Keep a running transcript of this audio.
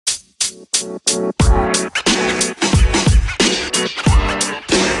Good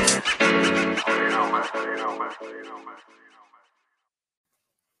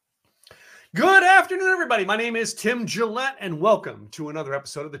afternoon, everybody. My name is Tim Gillette, and welcome to another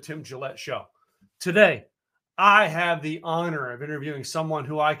episode of the Tim Gillette Show. Today, I have the honor of interviewing someone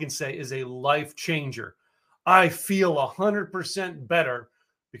who I can say is a life changer. I feel 100% better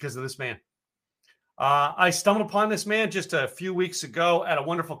because of this man. I stumbled upon this man just a few weeks ago at a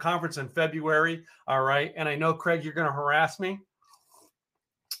wonderful conference in February. All right. And I know, Craig, you're going to harass me.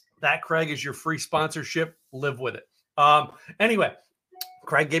 That, Craig, is your free sponsorship. Live with it. Anyway,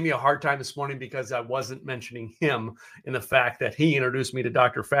 Craig gave me a hard time this morning because I wasn't mentioning him in the fact that he introduced me to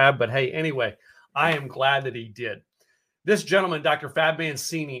Dr. Fab. But hey, anyway, I am glad that he did. This gentleman, Dr. Fab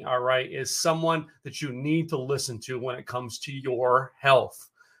Mancini, all right, is someone that you need to listen to when it comes to your health.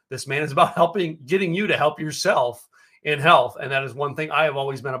 This man is about getting you to help yourself in health. And that is one thing I have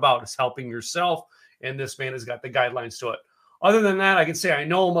always been about, is helping yourself. And this man has got the guidelines to it. Other than that, I can say I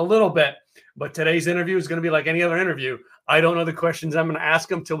know him a little bit, but today's interview is going to be like any other interview. I don't know the questions I'm going to ask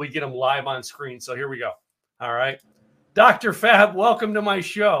him till we get him live on screen. So here we go. All right. Dr. Fab, welcome to my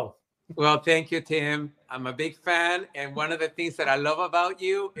show. Well, thank you, Tim. I'm a big fan. And one of the things that I love about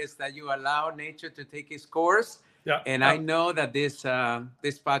you is that you allow nature to take its course. Yeah. And I know that this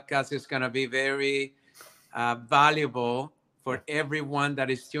podcast is going to be very valuable for everyone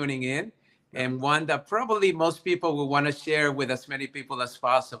that is tuning in, and one that probably most people will want to share with as many people as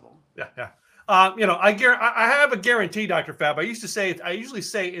possible. Yeah. I have a guarantee, Dr. Fab. I usually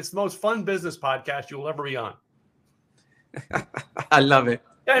say it's the most fun business podcast you will ever be on. I love it.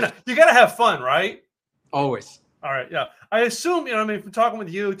 Yeah, I know. You got to have fun, right? Always. All right. Yeah. I assume, from talking with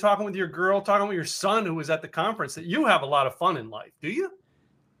you, talking with your girl, talking with your son who was at the conference, that you have a lot of fun in life. Do you?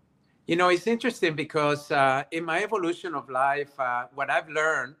 It's interesting because in my evolution of life, what I've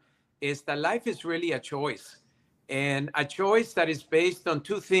learned is that life is really a choice, and a choice that is based on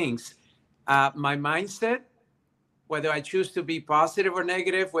two things. My mindset, whether I choose to be positive or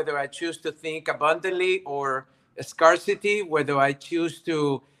negative, whether I choose to think abundantly or scarcity, whether I choose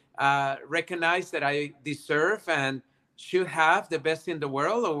to recognize that I deserve and should have the best in the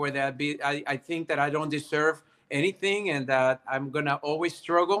world, or whether I think that I don't deserve anything and that I'm going to always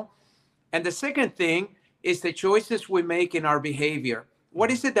struggle. And the second thing is the choices we make in our behavior.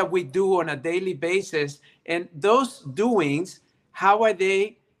 What is it that we do on a daily basis? And those doings, how are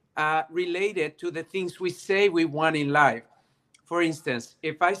they related to the things we say we want in life? For instance,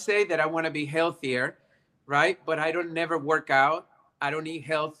 if I say that I want to be healthier, right, but I don't never work out, I don't eat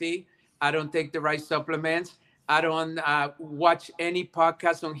healthy, I don't take the right supplements, I don't watch any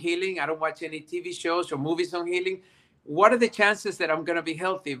podcasts on healing, I don't watch any TV shows or movies on healing, what are the chances that I'm going to be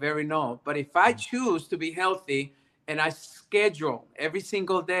healthy? Very low. But if I choose to be healthy and I schedule every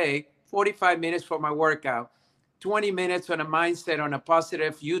single day 45 minutes for my workout, 20 minutes on a mindset, on a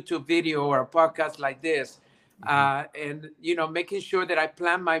positive YouTube video or a podcast like this, and making sure that I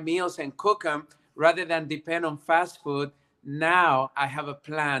plan my meals and cook them rather than depend on fast food, now I have a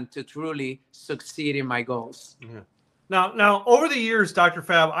plan to truly succeed in my goals. Yeah. Now, over the years, Dr.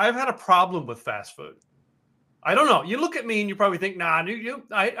 Fab, I've had a problem with fast food. I don't know. You look at me and you probably think, nah,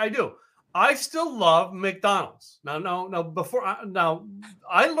 I do. I still love McDonald's. Now,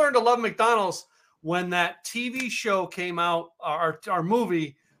 I learned to love McDonald's when that TV show came out, our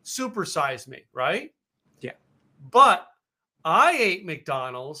movie, Super Size Me, right? Yeah. But I ate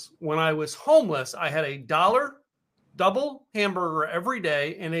McDonald's when I was homeless. I had $1 double hamburger every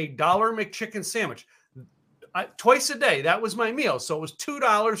day and $1 McChicken sandwich twice a day. That was my meal. So it was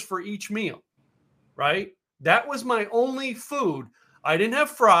 $2 for each meal, right? That was my only food. I didn't have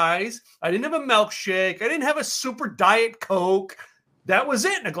fries. I didn't have a milkshake. I didn't have a super Diet Coke. That was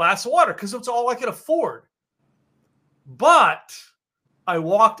it, and a glass of water, because it's all I could afford. But I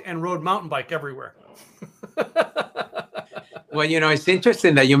walked and rode mountain bike everywhere. Well, it's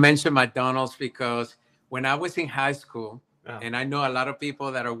interesting that you mentioned McDonald's, because when I was in high school, and I know a lot of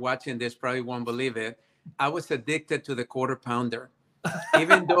people that are watching this probably won't believe it, I was addicted to the Quarter Pounder.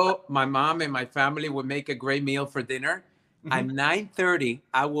 Even though my mom and my family would make a great meal for dinner, at 9:30,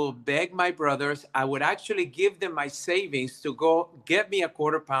 I will beg my brothers. I would actually give them my savings to go get me a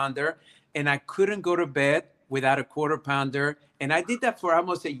Quarter Pounder, and I couldn't go to bed without a Quarter Pounder. And I did that for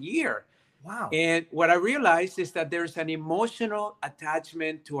almost a year. Wow. And what I realized is that there's an emotional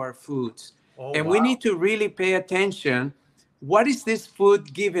attachment to our foods. We need to really pay attention. What is this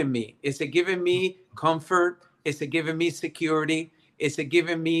food giving me? Is it giving me comfort? Is it giving me security? Is it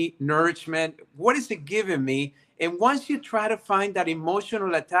giving me nourishment? What is it giving me? And once you try to find that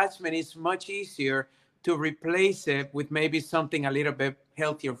emotional attachment, it's much easier to replace it with maybe something a little bit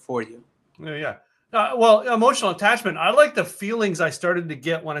healthier for you. Yeah, yeah. Well, emotional attachment. I like the feelings I started to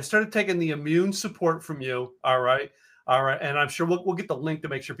get when I started taking the immune support from you. All right, all right, and I'm sure we'll get the link to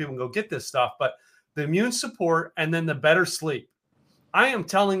make sure people can go get this stuff. But the immune support and then the better sleep. I am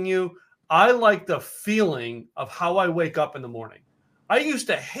telling you, I like the feeling of how I wake up in the morning. I used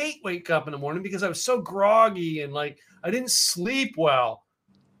to hate wake up in the morning because I was so groggy and like I didn't sleep well.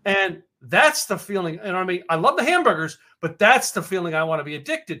 And that's the feeling. And I mean, I love the hamburgers, but that's the feeling I want to be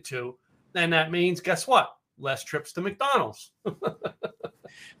addicted to. And that means, guess what? Less trips to McDonald's.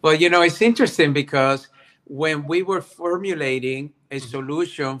 Well, it's interesting because when we were formulating a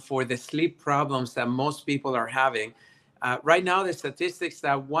solution for the sleep problems that most people are having, right now the statistics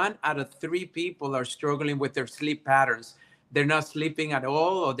that 1 out of 3 people are struggling with their sleep patterns. They're not sleeping at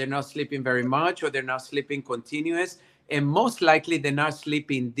all, or they're not sleeping very much, or they're not sleeping continuous, and most likely they're not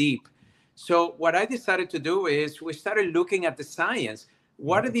sleeping deep. So what I decided to do is we started looking at the science.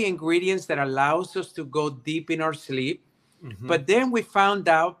 What are the ingredients that allows us to go deep in our sleep? But then we found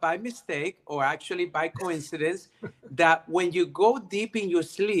out by mistake, or actually by coincidence, that when you go deep in your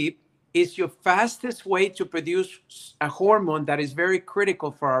sleep, it's your fastest way to produce a hormone that is very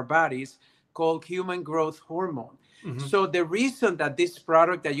critical for our bodies called human growth hormone. So the reason that this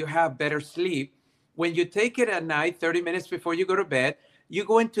product that you have better sleep, when you take it at night, 30 minutes before you go to bed, you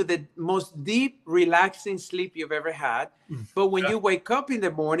go into the most deep, relaxing sleep you've ever had. But when you wake up in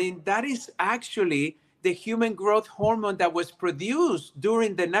the morning, that is actually the human growth hormone that was produced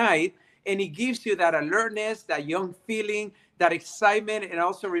during the night. And it gives you that alertness, that young feeling, that excitement. And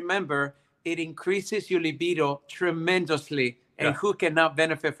also remember, it increases your libido tremendously. And who cannot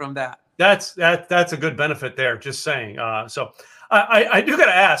benefit from that? That's a good benefit there. Just saying. So I do got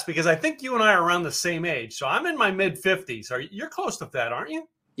to ask, because I think you and I are around the same age. So I'm in my mid 50s. You're close to that, aren't you?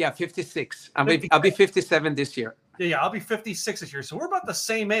 Yeah, 56. I'll be 57 this year. Yeah, I'll be 56 this year. So we're about the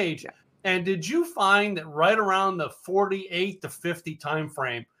same age. Yeah. And did you find that right around the 48 to 50 time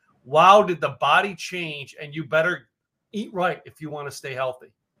frame, wow, did the body change, and you better eat right if you want to stay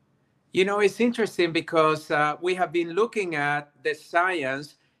healthy? It's interesting because we have been looking at the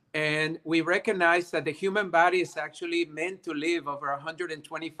science, and we recognize that the human body is actually meant to live over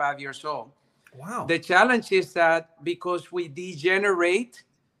 125 years old. Wow. The challenge is that because we degenerate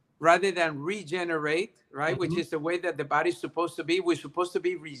rather than regenerate, right, which is the way that the body is supposed to be, we're supposed to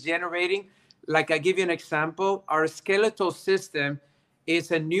be regenerating. Like I give you an example, our skeletal system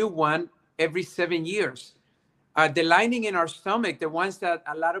is a new one every 7 years. The lining in our stomach, the ones that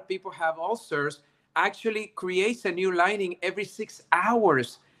a lot of people have ulcers, actually creates a new lining every 6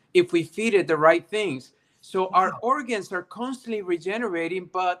 hours if we feed it the right things. So our organs are constantly regenerating,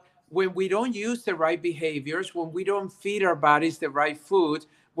 but when we don't use the right behaviors, when we don't feed our bodies the right food,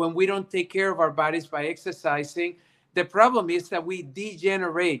 when we don't take care of our bodies by exercising, the problem is that we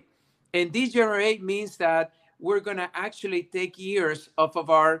degenerate. And degenerate means that we're going to actually take years off of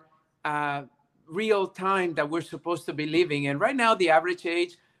our real time that we're supposed to be living. And right now, the average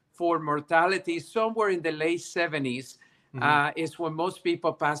age for mortality is somewhere in the late 70s is when most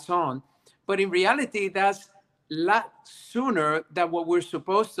people pass on. But in reality, that's a lot sooner than what we're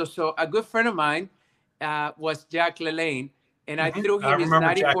supposed to. So a good friend of mine was Jack LaLanne, and I threw him his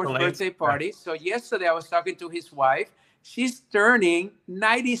 94th birthday party. Right. So yesterday I was talking to his wife. She's turning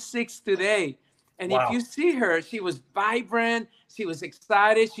 96 today. And if you see her, she was vibrant. She was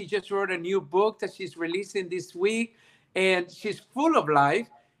excited. She just wrote a new book that she's releasing this week. And she's full of life.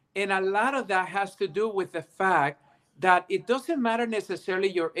 And a lot of that has to do with the fact that it doesn't matter necessarily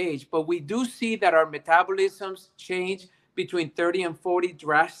your age, but we do see that our metabolisms change between 30 and 40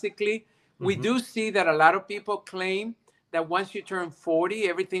 drastically. We do see that a lot of people claim that once you turn 40,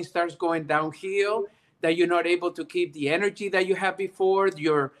 everything starts going downhill, that you're not able to keep the energy that you had before,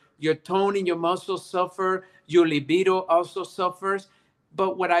 your tone in your muscles suffer, your libido also suffers.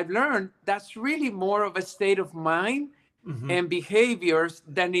 But what I've learned, that's really more of a state of mind and behaviors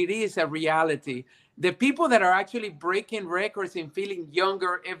than it is a reality. The people that are actually breaking records and feeling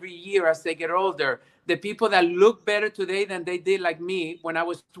younger every year as they get older, the people that look better today than they did like me when I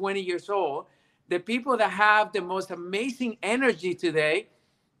was 20 years old, the people that have the most amazing energy today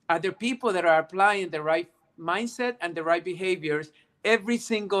are the people that are applying the right mindset and the right behaviors every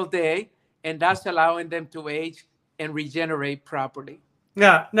single day, and that's allowing them to age and regenerate properly.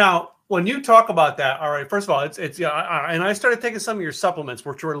 Yeah. Now, when you talk about that, all right, first of all, it's and I started taking some of your supplements,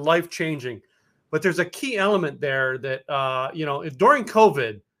 which were life-changing, but there's a key element there that, during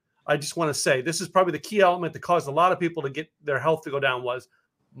COVID, I just want to say this is probably the key element that caused a lot of people to get their health to go down was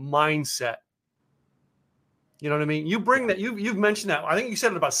mindset. You know what I mean? You bring that, you've mentioned that. I think you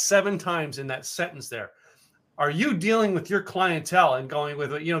said it about 7 times in that sentence there. Are you dealing with your clientele and going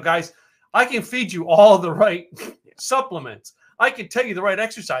with, guys, I can feed you all the right supplements. I can tell you the right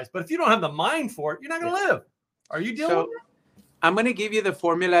exercise, but if you don't have the mind for it, you're not going to live. Are you dealing with it? I'm going to give you the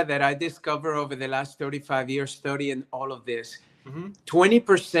formula that I discovered over the last 35 years studying all of this.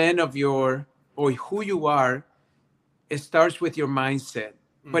 20% of your, or who you are, it starts with your mindset,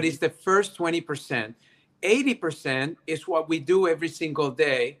 but it's the first 20%. 80% is what we do every single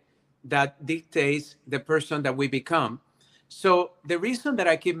day that dictates the person that we become. So the reason that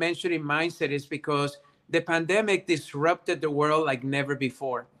I keep mentioning mindset is because the pandemic disrupted the world like never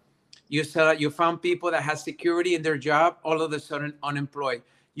before. You found people that had security in their job, all of a sudden unemployed.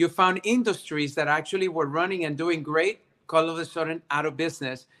 You found industries that actually were running and doing great, all of a sudden out of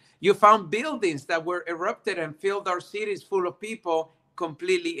business. You found buildings that were erupted and filled our cities full of people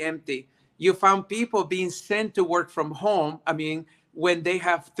completely empty. You found people being sent to work from home. I mean, when they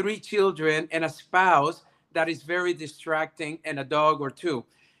have 3 children and a spouse that is very distracting and a dog or 2.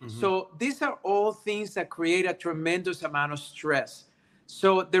 So these are all things that create a tremendous amount of stress.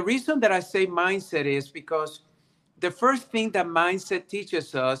 So the reason that I say mindset is because the first thing that mindset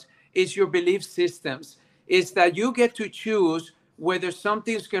teaches us is your belief systems. Is that you get to choose whether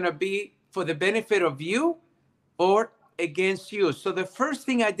something's going to be for the benefit of you or against you. So the first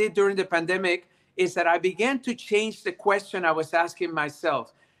thing I did during the pandemic is that I began to change the question I was asking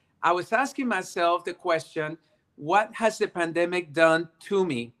myself. I was asking myself the question, what has the pandemic done to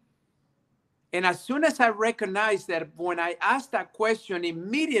me? And as soon as I recognized that when I ask that question,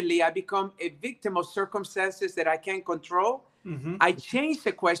 immediately I become a victim of circumstances that I can't control. I changed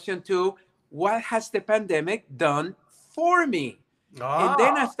the question to, what has the pandemic done for me? And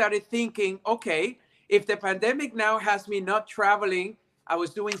then I started thinking, okay, if the pandemic now has me not traveling, I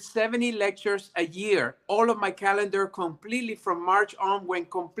was doing 70 lectures a year. All of my calendar completely from March on went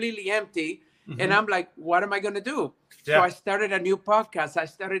completely empty. And I'm like, what am I going to do? So I started a new podcast. I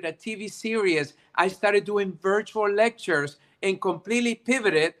started a TV series. I started doing virtual lectures and completely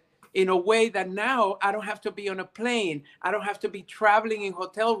pivoted in a way that now I don't have to be on a plane. I don't have to be traveling in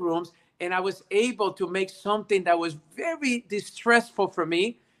hotel rooms. And I was able to make something that was very distressful for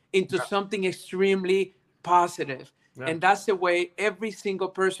me into something extremely positive. And that's the way every single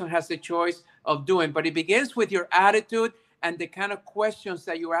person has the choice of doing. But it begins with your attitude and the kind of questions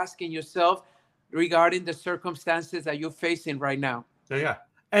that you're asking yourself regarding the circumstances that you're facing right now. Yeah.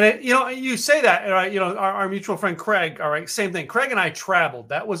 And, you say that, right? Our mutual friend, Craig, all right, same thing. Craig and I traveled.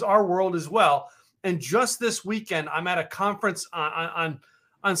 That was our world as well. And just this weekend, I'm at a conference on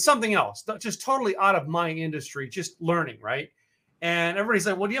something else, just totally out of my industry, just learning, right? And everybody's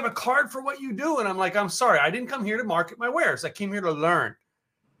like, well, do you have a card for what you do? And I'm like, I'm sorry, I didn't come here to market my wares. I came here to learn.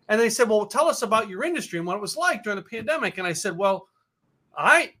 And they said, well, tell us about your industry and what it was like during the pandemic. And I said, well,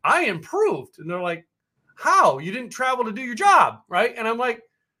 I improved. And they're like, how? You didn't travel to do your job, right? And I'm like,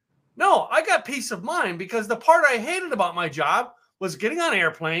 no, I got peace of mind because the part I hated about my job was getting on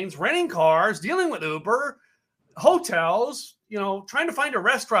airplanes, renting cars, dealing with Uber, hotels, trying to find a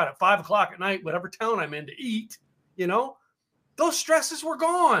restaurant at 5 o'clock at night, whatever town I'm in, to eat, those stresses were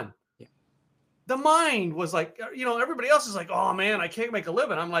gone. Yeah. The mind was like, everybody else is like, oh man, I can't make a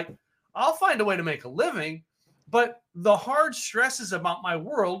living. I'm like, I'll find a way to make a living. But the hard stresses about my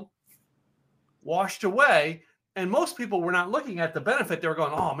world washed away. And most people were not looking at the benefit. They were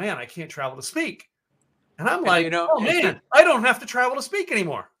going, oh man, I can't travel to speak. And I'm like, oh man, I don't have to travel to speak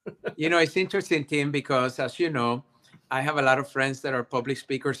anymore. It's interesting, Tim, because as you know, I have a lot of friends that are public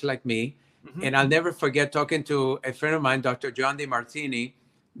speakers like me. And I'll never forget talking to a friend of mine, Dr. John DeMartini,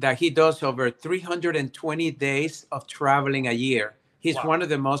 that he does over 320 days of traveling a year. He's one of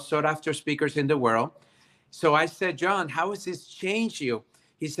the most sought after speakers in the world. So I said, John, how has this changed you?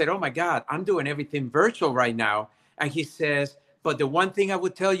 He said, oh my God, I'm doing everything virtual right now. And he says, but the one thing I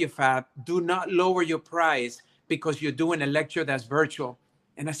would tell you, Fab, do not lower your price because you're doing a lecture that's virtual.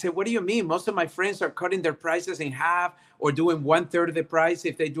 And I said, what do you mean? Most of my friends are cutting their prices in half or doing 1/3 of the price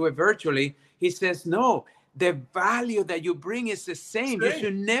if they do it virtually. He says, no, the value that you bring is the same. You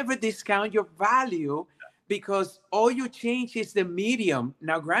should never discount your value because all you change is the medium.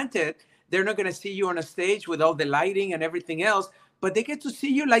 Now, granted, they're not going to see you on a stage with all the lighting and everything else, but they get to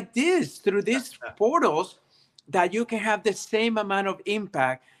see you like this through these portals that you can have the same amount of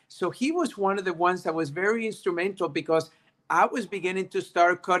impact. So he was one of the ones that was very instrumental because I was beginning to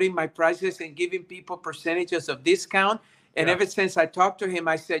start cutting my prices and giving people percentages of discount. And ever since I talked to him,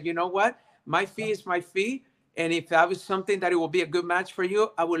 I said, you know what? My fee is my fee. And if that was something that it will be a good match for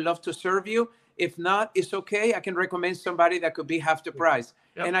you, I would love to serve you. If not, it's okay. I can recommend somebody that could be half the price.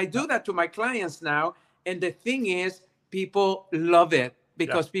 And I do that to my clients now. And the thing is, people love it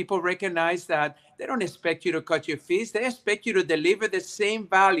because people recognize that they don't expect you to cut your fees. They expect you to deliver the same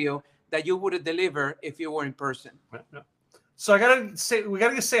value that you would deliver if you were in person. So we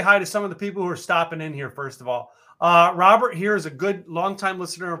gotta say hi to some of the people who are stopping in here. First of all, Robert here is a good longtime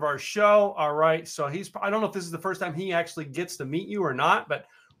listener of our show. All right, so I don't know if this is the first time he actually gets to meet you or not, but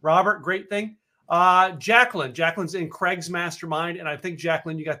Robert, great thing. Jacqueline's in Craig's mastermind, and I think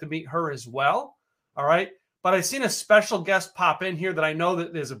Jacqueline, you got to meet her as well. All right, but I've seen a special guest pop in here that I know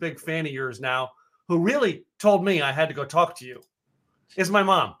that is a big fan of yours now, who really told me I had to go talk to you. Is my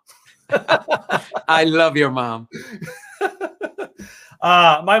mom. I love your mom.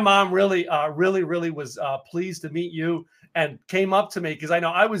 My mom really was pleased to meet you and came up to me because I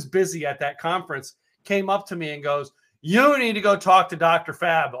know I was busy at that conference. Came up to me and goes, "You need to go talk to Dr.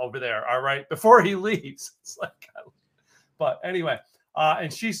 Fab over there, all right, before he leaves." It's like, but anyway,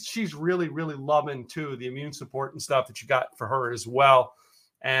 and she's really loving too the immune support and stuff that you got for her as well.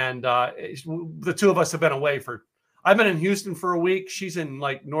 And the two of us have been away I've been in Houston for a week. She's in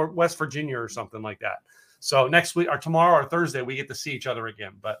like West Virginia or something like that. So next week or tomorrow or Thursday, we get to see each other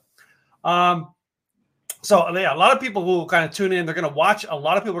again. But so yeah, a lot of people will kind of tune in. They're going to watch. A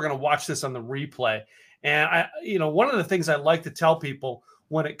lot of people are going to watch this on the replay. And one of the things I like to tell people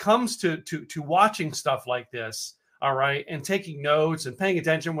when it comes to watching stuff like this, all right, and taking notes and paying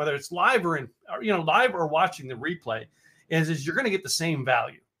attention, whether it's live or live or watching the replay, is you're going to get the same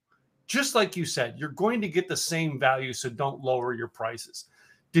value. Just like you said, you're going to get the same value, so don't lower your prices.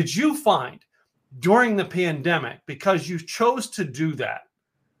 Did you find during the pandemic, because you chose to do that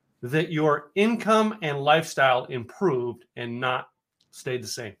your income and lifestyle improved and not stayed the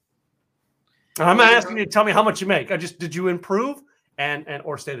same? I'm not asking you to tell me how much you make. Did you improve and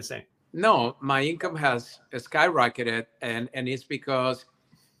or stay the same? No, my income has skyrocketed, and it's because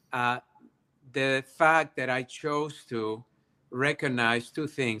the fact that I chose to recognize two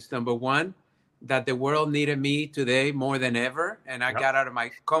things. Number one, that the world needed me today more than ever. And I got out of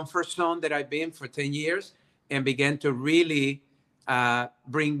my comfort zone that I've been for 10 years and began to really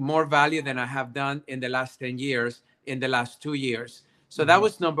bring more value than I have done in the last 10 years, in the last 2 years. So that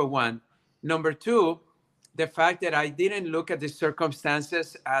was number one. Number two, the fact that I didn't look at the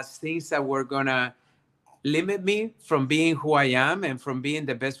circumstances as things that were going to limit me from being who I am and from being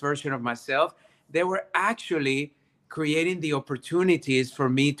the best version of myself. They were actually creating the opportunities for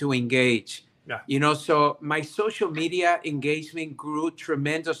me to engage. So my social media engagement grew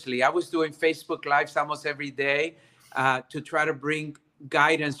tremendously. I was doing Facebook Lives almost every day to try to bring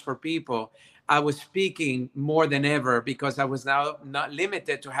guidance for people. I was speaking more than ever because I was now not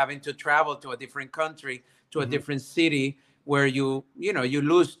limited to having to travel to a different country, to a different city where you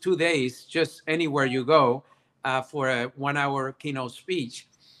lose 2 days just anywhere you go for a 1-hour keynote speech.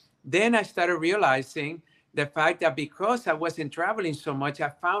 Then I started realizing the fact that because I wasn't traveling so much, I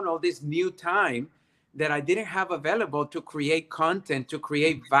found all this new time that I didn't have available to create content, to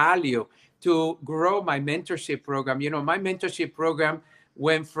create value, to grow my mentorship program. My mentorship program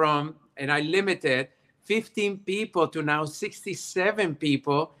went from, and I limited 15 people to now 67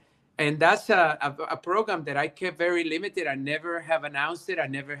 people. And that's a program that I kept very limited. I never have announced it. I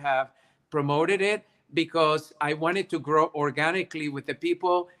never have promoted it because I wanted to grow organically with the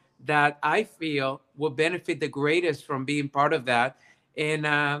people that I feel will benefit the greatest from being part of that. And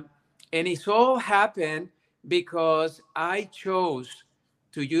it's all happened because I chose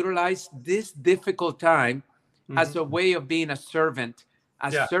to utilize this difficult time as a way of being a servant,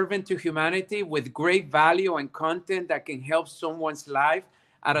 servant to humanity with great value and content that can help someone's life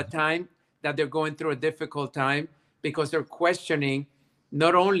at a time that they're going through a difficult time because they're questioning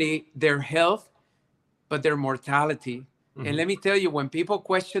not only their health, but their mortality. And let me tell you, when people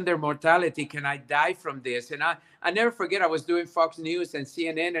question their mortality, can I die from this? And I never forget, I was doing Fox News and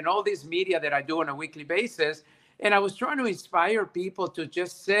CNN and all this media that I do on a weekly basis. And I was trying to inspire people to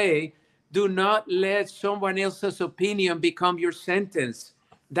just say, do not let someone else's opinion become your sentence.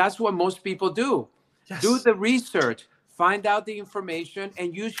 That's what most people do. Yes. Do the research, find out the information,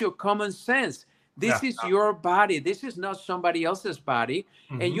 and use your common sense. This is your body. This is not somebody else's body.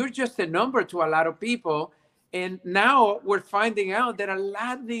 And you're just a number to a lot of people. And now we're finding out that a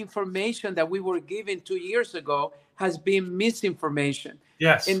lot of the information that we were given 2 years ago has been misinformation.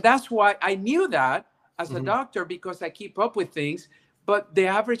 Yes. And that's why I knew that as a doctor, because I keep up with things. But the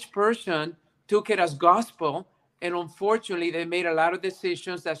average person took it as gospel. And unfortunately, they made a lot of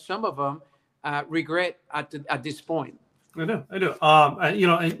decisions that some of them regret at this point. I do. And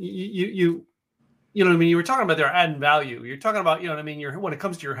you know what I mean? You were talking about their adding value. You're talking about, when it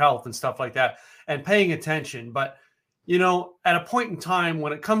comes to your health and stuff like that and paying attention. But, at a point in time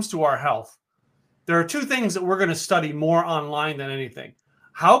when it comes to our health, there are two things that we're going to study more online than anything.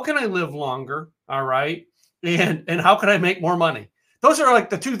 How can I live longer? All right. And how can I make more money? those are like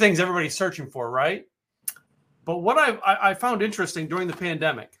the two things everybody's searching for, right? But what I found interesting during the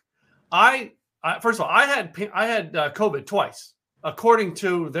pandemic, first of all, I had COVID twice, according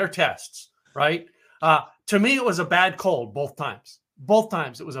to their tests, right? To me, it was a bad cold both times. Both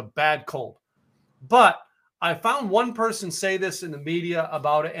times it was a bad cold. But I found one person say this in the media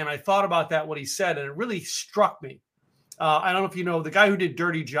about it, and I thought about that, what he said, and it really struck me. I don't know if you know the guy who did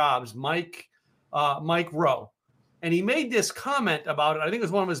Dirty Jobs, Mike Rowe, and he made this comment about it. I think it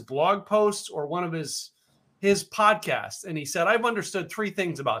was one of his blog posts or one of his podcasts, and he said, "I've understood three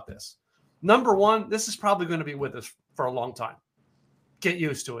things about this. Number one, this is probably going to be with us for a long time. Get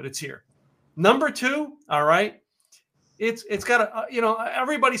used to it; it's here. Number two, all right, it's got to,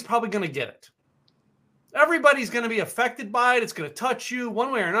 everybody's probably going to get it. Everybody's going to be affected by it. It's going to touch you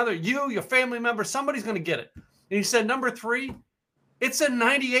one way or another. You, your family member, somebody's going to get it." And he said, number three, it's a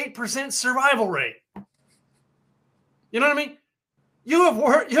 98% survival rate. You know what I mean? You have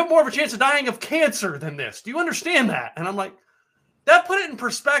more of a chance of dying of cancer than this. Do you understand that? And I'm like, that put it in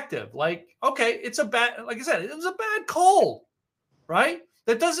perspective. Like, okay, like I said, it was a bad cold, right?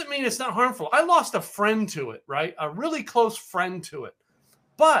 That doesn't mean it's not harmful. I lost a friend to it, right? A really close friend to it.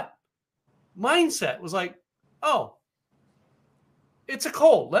 But mindset was like, oh, it's a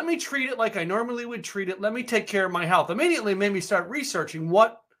cold. Let me treat it like I normally would treat it. Let me take care of my health. Immediately made me start researching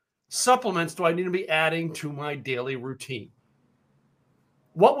what supplements do I need to be adding to my daily routine.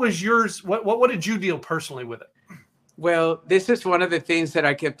 What was yours? What did you deal personally with it? Well, this is one of the things that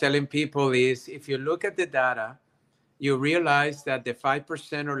I kept telling people is if you look at the data, you realize that the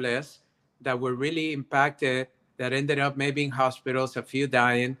 5% or less that were really impacted, that ended up maybe in hospitals, a few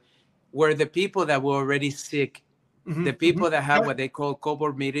dying, were the people that were already sick, the people that had what they call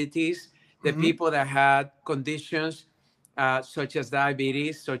comorbidities, the people that had conditions such as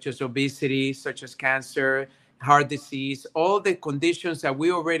diabetes, such as obesity, such as cancer, heart disease, all the conditions that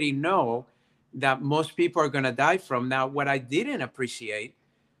we already know that most people are going to die from. Now, what I didn't appreciate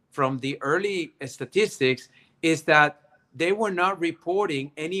from the early statistics is that they were not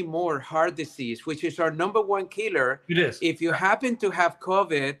reporting any more heart disease, which is our number one killer. It is. If you happen to have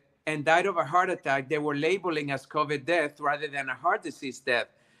COVID and died of a heart attack, they were labeling as COVID death rather than a heart disease death.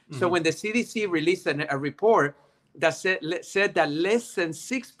 So when the CDC released a report that said that less than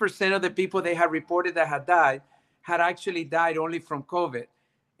 6% of the people they had reported that had died had actually died only from COVID.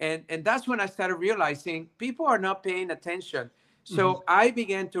 And that's when I started realizing people are not paying attention. So I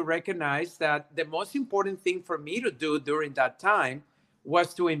began to recognize that the most important thing for me to do during that time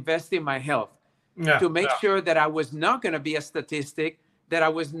was to invest in my health, to make sure that I was not going to be a statistic, that I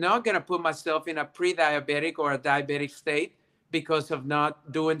was not going to put myself in a pre-diabetic or a diabetic state because of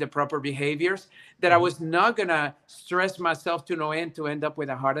not doing the proper behaviors, that I was not going to stress myself to no end to end up with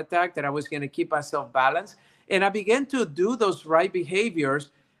a heart attack, that I was going to keep myself balanced. And I began to do those right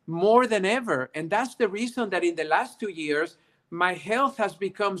behaviors more than ever. And that's the reason that in the last 2 years, my health has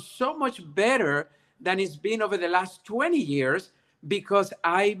become so much better than it's been over the last 20 years, because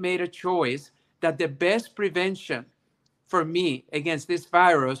I made a choice that the best prevention for me against this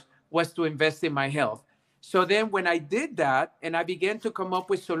virus was to invest in my health. So then when I did that and I began to come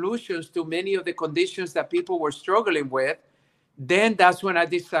up with solutions to many of the conditions that people were struggling with, then that's when I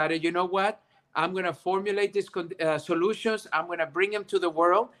decided, you know what? I'm going to formulate these solutions. I'm going to bring them to the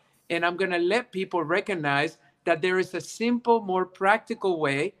world, and I'm going to let people recognize that there is a simple, more practical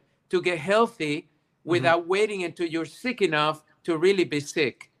way to get healthy without waiting until you're sick enough to really be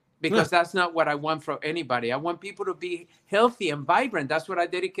sick, because that's not what I want for anybody. I want people to be healthy and vibrant. That's what I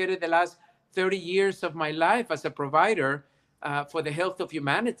dedicated the last 30 years of my life as a provider for the health of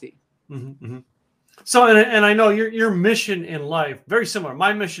humanity. So, and I know your mission in life, very similar.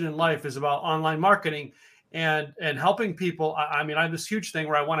 My mission in life is about online marketing and helping people. I mean, I have this huge thing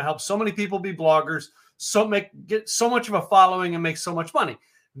where I want to help so many people be bloggers, get so much of a following and make so much money.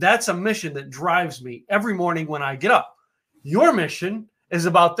 That's a mission that drives me every morning when I get up. Your mission is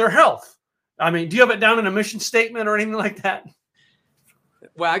about their health. I mean, do you have it down in a mission statement or anything like that?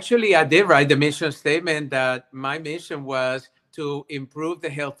 Well, actually, I did write the mission statement that my mission was to improve the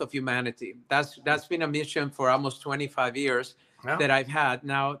health of humanity. That's been a mission for almost 25 years that I've had.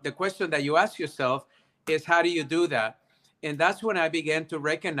 Now, the question that you ask yourself is, how do you do that? And that's when I began to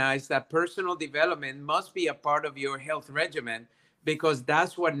recognize that personal development must be a part of your health regimen, because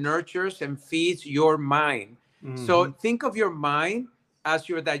that's what nurtures and feeds your mind. So think of your mind as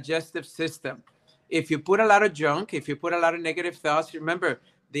your digestive system. If you put a lot of junk, if you put a lot of negative thoughts, remember,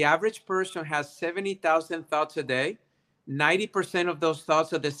 the average person has 70,000 thoughts a day. 90% of those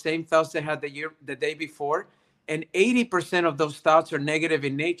thoughts are the same thoughts they had the day before, and 80% of those thoughts are negative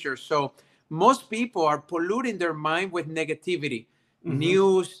in nature. So most people are polluting their mind with negativity.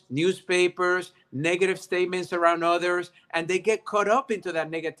 news, newspapers, negative statements around others, and they get caught up into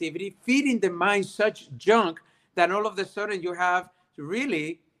that negativity, feeding the mind such junk that all of a sudden you have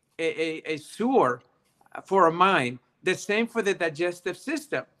really a sewer for a mind. The same for the digestive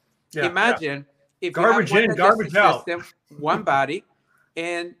system. Imagine if garbage you have one in, garbage out. system, one body,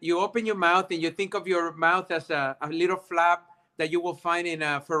 and you open your mouth and you think of your mouth as a little flap that you will find in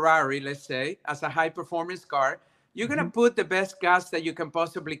a Ferrari, let's say, as a high performance car. You're going to put the best gas that you can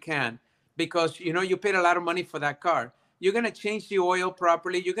possibly can because, you paid a lot of money for that car. You're going to change the oil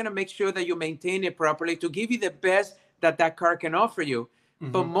properly. You're going to make sure that you maintain it properly to give you the best that car can offer you.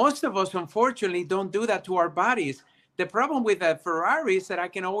 But most of us, unfortunately, don't do that to our bodies. The problem with a Ferrari is that I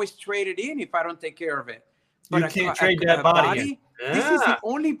can always trade it in if I don't take care of it. But you can't trade that body. This is the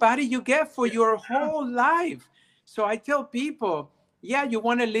only body you get for your whole life. So I tell people, you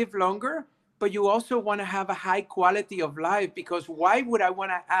want to live longer, but you also want to have a high quality of life, because why would I want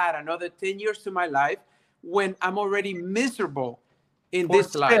to add another 10 years to my life when I'm already miserable in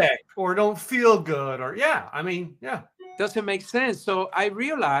this life? Or don't feel good, or Doesn't make sense. So I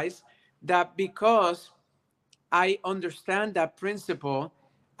realized that because I understand that principle,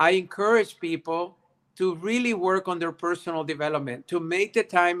 I encourage people to really work on their personal development, to make the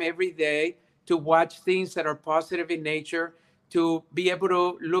time every day to watch things that are positive in nature, to be able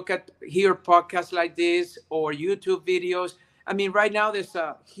to hear podcasts like this or YouTube videos. I mean, right now there's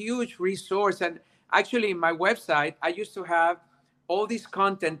a huge resource. And actually, my website, I used to have all this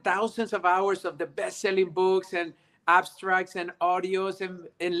content, thousands of hours of the best-selling books and abstracts and audios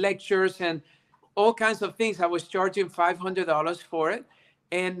and lectures and all kinds of things. I was charging $500 for it.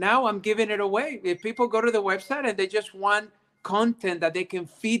 And now I'm giving it away. If people go to the website and they just want content that they can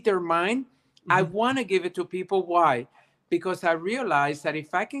feed their mind, I want to give it to people. Why? Because I realize that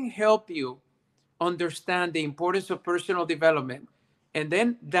if I can help you understand the importance of personal development, and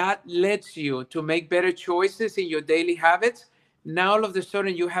then that lets you to make better choices in your daily habits, now all of a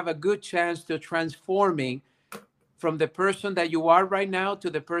sudden you have a good chance to transforming from the person that you are right now to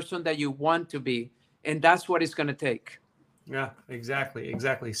the person that you want to be. And that's what it's going to take. Yeah,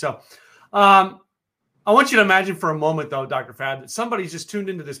 exactly. So I want you to imagine for a moment, though, Dr. Fab, that somebody's just tuned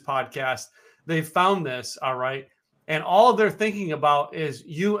into this podcast. They found this, all right, and all they're thinking about is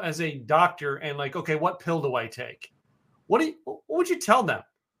you as a doctor and like, okay, what pill do I take? What would you tell them?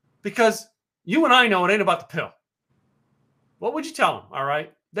 Because you and I know it ain't about the pill. What would you tell them? All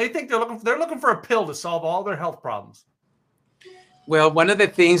right, they think they're looking for a pill to solve all their health problems. Well, one of the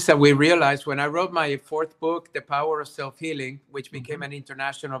things that we realized when I wrote my fourth book, The Power of Self-Healing, which became an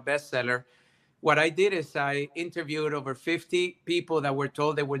international bestseller, what I did is I interviewed over 50 people that were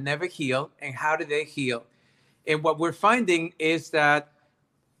told they would never heal, and how did they heal? And what we're finding is that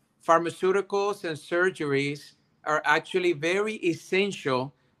pharmaceuticals and surgeries are actually very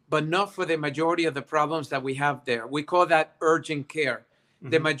essential, but not for the majority of the problems that we have there. We call that urgent care.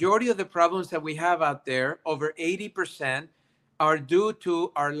 The majority of the problems that we have out there, over 80%, are due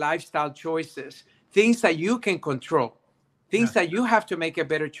to our lifestyle choices, things that you can control, things that you have to make a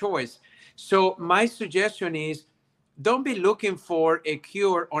better choice. So my suggestion is, don't be looking for a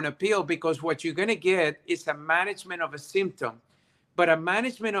cure on a pill, because what you're going to get is a management of a symptom, but a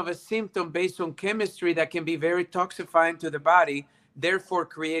management of a symptom based on chemistry that can be very toxifying to the body, therefore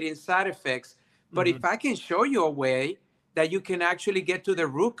creating side effects. But if I can show you a way that you can actually get to the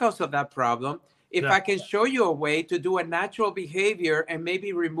root cause of that problem, if I can show you a way to do a natural behavior and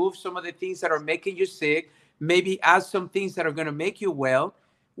maybe remove some of the things that are making you sick, maybe add some things that are going to make you well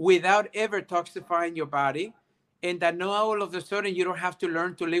without ever toxifying your body, and that now all of a sudden you don't have to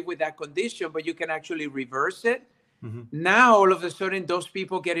learn to live with that condition, but you can actually reverse it. Now all of a sudden those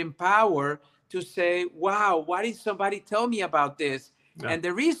people get empowered to say, wow, why did somebody tell me about this? And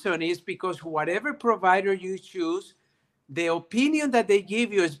the reason is because whatever provider you choose, the opinion that they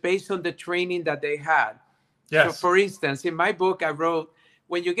give you is based on the training that they had. So for instance, in my book, I wrote,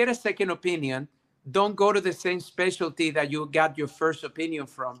 when you get a second opinion, don't go to the same specialty that you got your first opinion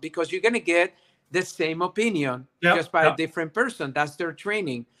from, because you're going to get the same opinion just by a different person. That's their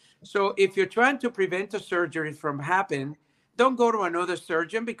training. So if you're trying to prevent a surgery from happening, don't go to another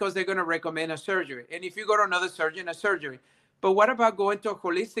surgeon, because they're going to recommend a surgery. And if you go to another surgeon, a surgery. But what about going to a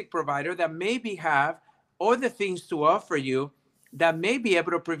holistic provider that maybe have other things to offer you that may be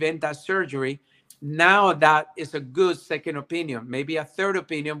able to prevent that surgery? Now that is a good second opinion, maybe a third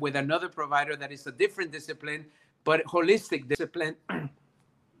opinion with another provider that is a different discipline, but holistic discipline.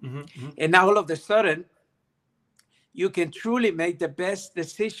 And now all of a sudden, you can truly make the best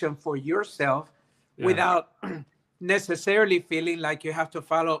decision for yourself without necessarily feeling like you have to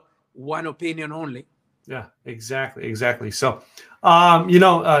follow one opinion only. Yeah, exactly. So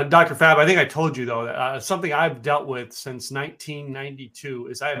Dr. Fab, I think I told you though that something I've dealt with since 1992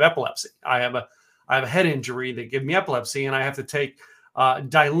 is I have epilepsy. I have a head injury that gave me epilepsy, and I have to take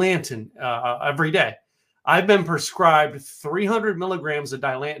Dilantin every day. I've been prescribed 300 milligrams of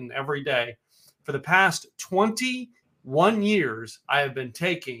Dilantin every day for the past 21 years. I have been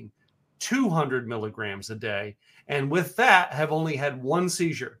taking 200 milligrams a day, and with that, have only had one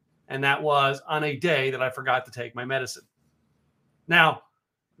seizure, and that was on a day that I forgot to take my medicine. Now,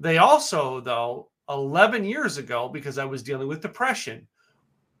 they also, though, 11 years ago, because I was dealing with depression,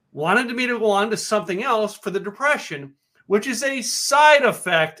 wanted me to go on to something else for the depression, which is a side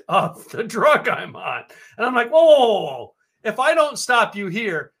effect of the drug I'm on. And I'm like, whoa, if I don't stop you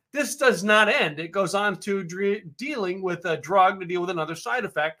here, this does not end. It goes on to dealing with a drug to deal with another side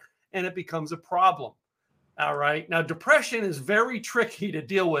effect, and it becomes a problem. All right. Now, depression is very tricky to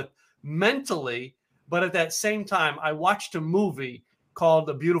deal with mentally. But at that same time, I watched a movie called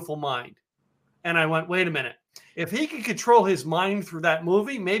The Beautiful Mind. And I went, wait a minute. If he can control his mind through that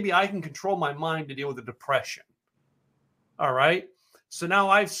movie, maybe I can control my mind to deal with the depression. All right. So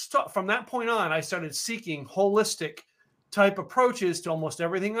now from that point on, I started seeking holistic type approaches to almost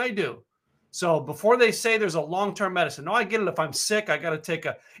everything I do. So before they say there's a long-term medicine, no, I get it. If I'm sick, I got to take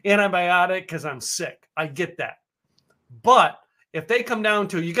an antibiotic because I'm sick. I get that. But if they come down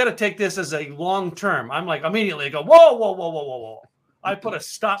to, you got to take this as a long term, I'm like, immediately I go, whoa, whoa, whoa, whoa, whoa, whoa. I put a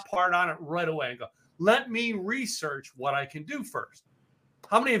stop part on it right away and go, let me research what I can do first.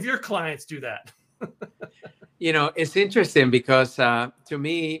 How many of your clients do that? It's interesting because to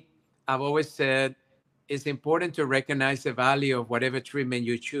me, I've always said it's important to recognize the value of whatever treatment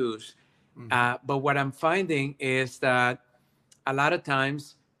you choose. But what I'm finding is that a lot of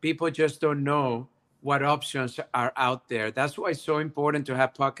times people just don't know what options are out there. That's why it's so important to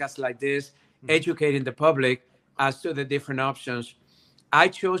have podcasts like this, educating the public as to the different options. I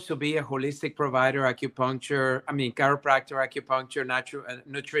chose to be a holistic provider, chiropractor, acupuncture, natural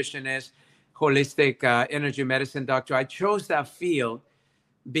nutritionist, holistic energy medicine doctor. I chose that field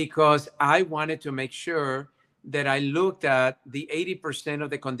because I wanted to make sure that I looked at the 80%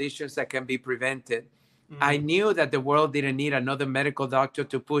 of the conditions that can be prevented. I knew that the world didn't need another medical doctor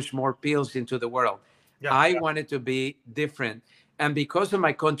to push more pills into the world. I wanted to be different. And because of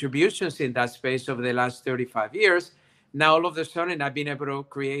my contributions in that space over the last 35 years, now all of a sudden I've been able to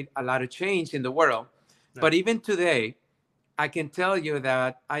create a lot of change in the world. But even today, I can tell you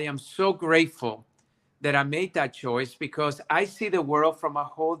that I am so grateful that I made that choice because I see the world from a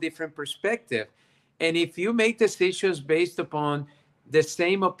whole different perspective. And if you make decisions based upon the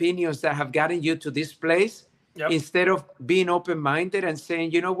same opinions that have gotten you to this place, instead of being open-minded and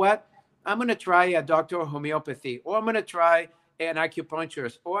saying, you know what, I'm going to try a doctor of homeopathy, or I'm going to try an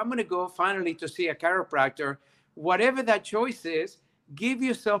acupuncturist, or I'm going to go finally to see a chiropractor, whatever that choice is, give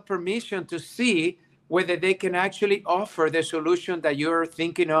yourself permission to see whether they can actually offer the solution that you're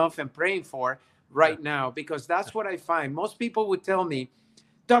thinking of and praying for right now. Because that's what I find. Most people would tell me,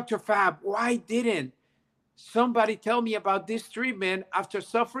 Dr. Fab, why didn't somebody tell me about this treatment after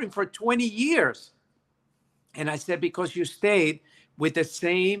suffering for 20 years? And I said, because you stayed with the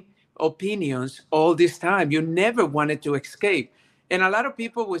same opinions all this time. You never wanted to escape. And a lot of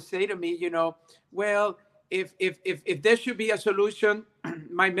people would say to me, well, if there should be a solution,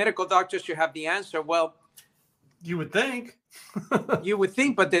 my medical doctor should have the answer. Well, you would think. You would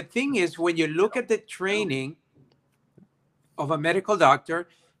think. But the thing is, when you look at the training of a medical doctor,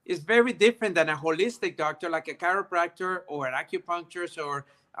 it's very different than a holistic doctor, like a chiropractor or an acupuncturist or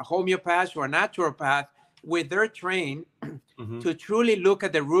a homeopath or a naturopath, where they're trained to truly look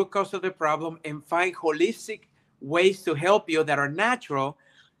at the root cause of the problem and find holistic ways to help you that are natural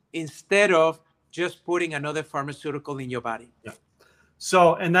instead of just putting another pharmaceutical in your body.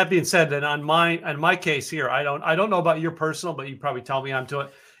 So, and that being said, then on my case here, I don't know about your personal, but you probably tell me onto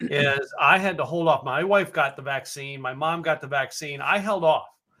it, is I had to hold off. My wife got the vaccine. My mom got the vaccine. I held off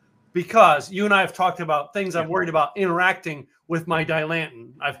because you and I have talked about things I'm worried about interacting with my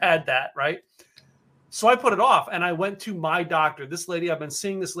Dilantin. I've had that, right? So I put it off and I went to my doctor. This lady, I've been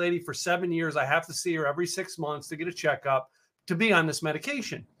seeing this lady for 7 years. I have to see her every 6 months to get a checkup to be on this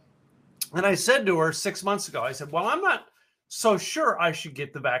medication. And I said to her 6 months ago, I said, well, I'm not so sure I should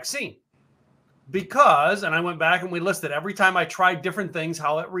get the vaccine because, and I went back and we listed every time I tried different things,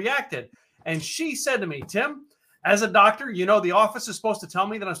 how it reacted. And she said to me, Tim, as a doctor, the office is supposed to tell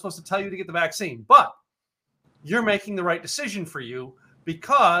me that I'm supposed to tell you to get the vaccine, but you're making the right decision for you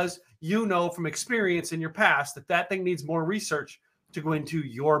because you know from experience in your past that thing needs more research to go into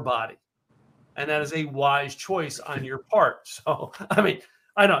your body. And that is a wise choice on your part. So,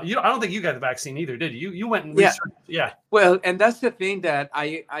 I I know you. I don't think you got the vaccine either, did you? You went and Yeah. researched. Yeah. Well, and that's the thing that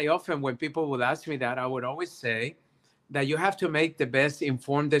I often, when people would ask me that, I would always say that you have to make the best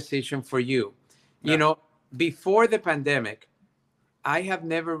informed decision for you. Yeah. You know, before the pandemic, I have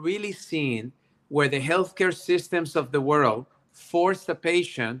never really seen where the healthcare systems of the world force a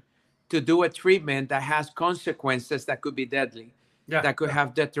patient to do a treatment that has consequences that could be deadly, that could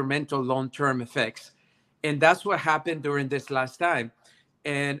have detrimental long-term effects. And that's what happened during this last time.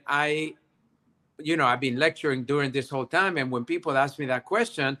 And I've been lecturing during this whole time. And when people ask me that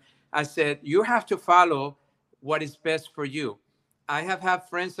question, I said, you have to follow what is best for you. I have had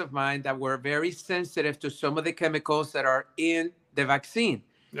friends of mine that were very sensitive to some of the chemicals that are in the vaccine.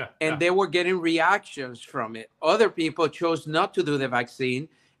 And they were getting reactions from it. Other people chose not to do the vaccine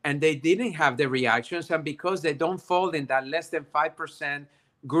and they didn't have the reactions. And because they don't fall in that less than 5%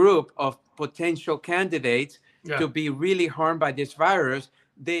 group of potential candidates to be really harmed by this virus,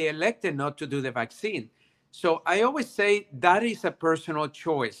 they elected not to do the vaccine. So I always say that is a personal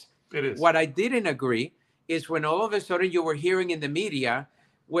choice. It is. What I didn't agree is when all of a sudden you were hearing in the media,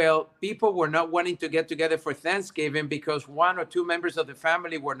 well, people were not wanting to get together for Thanksgiving because one or two members of the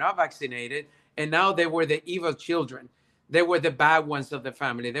family were not vaccinated. And now they were the evil children. They were the bad ones of the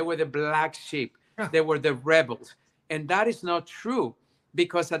family. They were the black sheep. They were the rebels. And that is not true,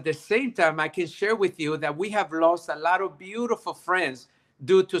 because at the same time, I can share with you that we have lost a lot of beautiful friends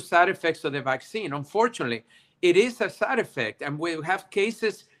due to side effects of the vaccine. Unfortunately, it is a side effect. And we have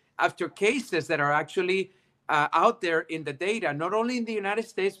cases after cases that are actually out there in the data, not only in the United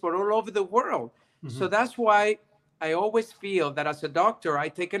States, but all over the world. Mm-hmm. So that's why I always feel that as a doctor, I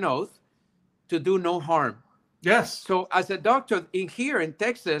take an oath to do no harm. Yes. So as a doctor here in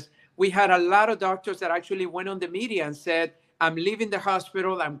Texas, we had a lot of doctors that actually went on the media and said, I'm leaving the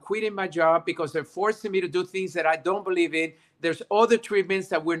hospital, I'm quitting my job because they're forcing me to do things that I don't believe in. There's other treatments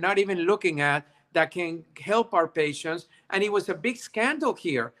that we're not even looking at that can help our patients. And it was a big scandal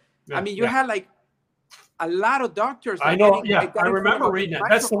here. Yeah, I mean, you had like a lot of doctors. I know. Yeah, I remember reading it.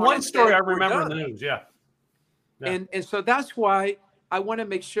 That's the one story I remember in the news. Yeah. And so that's why I want to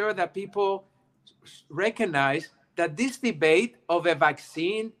make sure that people recognize that this debate of a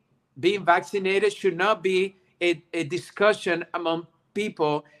vaccine, being vaccinated, should not be a discussion among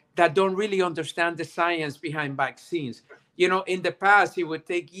people that don't really understand the science behind vaccines. You know, in the past, it would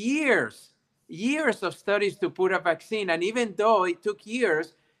take years of studies to put a vaccine. And even though it took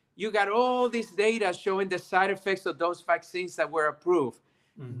years, you got all this data showing the side effects of those vaccines that were approved.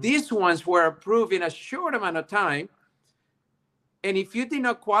 Mm-hmm. These ones were approved in a short amount of time. And if you did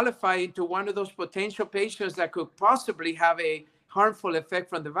not qualify into one of those potential patients that could possibly have a harmful effect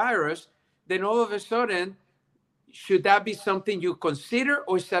from the virus, then all of a sudden, should that be something you consider,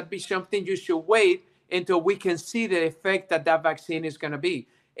 or should that be something you should wait until we can see the effect that vaccine is going to be?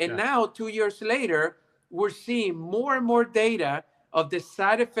 And now, 2 years later, we're seeing more and more data of the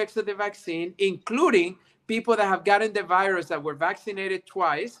side effects of the vaccine, including people that have gotten the virus that were vaccinated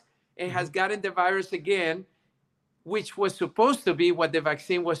twice and has gotten the virus again, which was supposed to be what the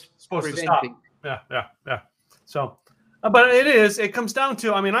vaccine was preventing. Yeah. So, but it comes down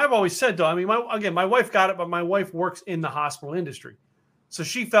to, I mean, I've always said, though, I mean, my wife got it, but my wife works in the hospital industry. So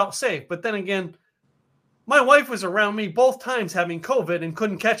she felt safe. But then again, my wife was around me both times having COVID and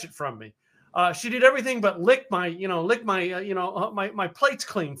couldn't catch it from me. She did everything but lick my plates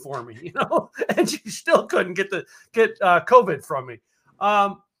clean for me, and she still couldn't get COVID from me.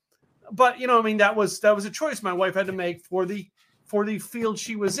 But I mean, that was a choice my wife had to make for the field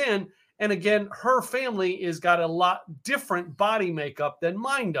she was in. And again, her family is got a lot different body makeup than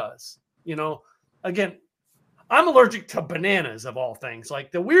mine does. Again, I'm allergic to bananas of all things,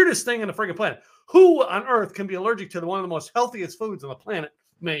 like the weirdest thing on the freaking planet. Who on earth can be allergic to one of the most healthiest foods on the planet?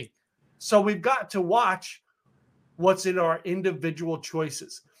 Me. So we've got to watch what's in our individual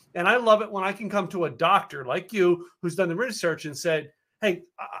choices. And I love it when I can come to a doctor like you who's done the research and said, hey,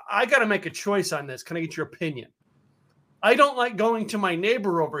 I got to make a choice on this. Can I get your opinion? I don't like going to my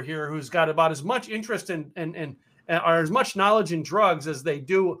neighbor over here who's got about as much interest in or as much knowledge in drugs as they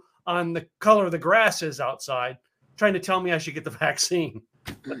do on the color of the grass is outside, trying to tell me I should get the vaccine.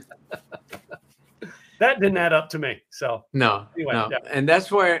 That didn't add up to me. So no. And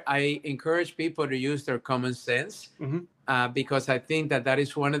that's where I encourage people to use their common sense, because I think that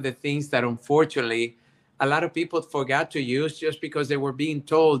is one of the things that, unfortunately, a lot of people forgot to use just because they were being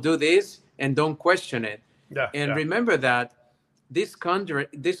told, do this and don't question it. Remember that this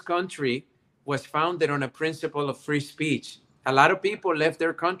country was founded on a principle of free speech. A lot of people left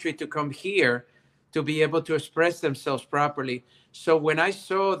their country to come here to be able to express themselves properly. So when I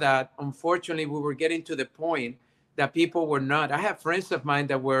saw that, unfortunately, we were getting to the point that people were not. I have friends of mine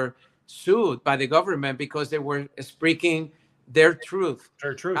that were sued by the government because they were speaking their truth.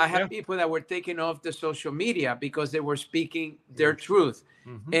 Their truth. I have people that were taken off the social media because they were speaking their truth.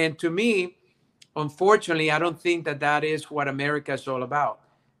 Mm-hmm. And to me, unfortunately, I don't think that that is what America is all about.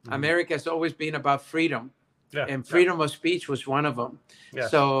 Mm-hmm. America has always been about freedom, and freedom of speech was one of them.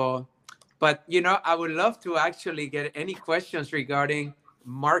 So, but, you know, I would love to actually get any questions regarding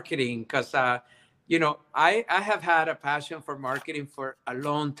marketing, because, you know, I have had a passion for marketing for a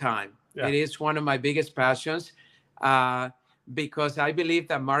long time. It is one of my biggest passions, because I believe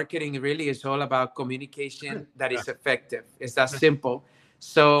that marketing really is all about communication that is effective. It's that simple.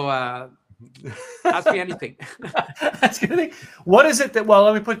 So ask me anything. What is it that, well,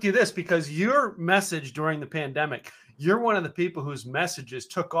 let me put you this, because your message during the pandemic, you're one of the people whose messages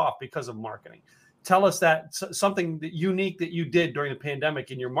took off because of marketing. Tell us that something that unique that you did during the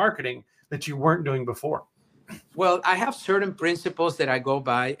pandemic in your marketing that you weren't doing before. Well, I have certain principles that I go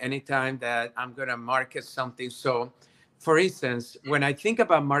by anytime that I'm going to market something. So, for instance, when I think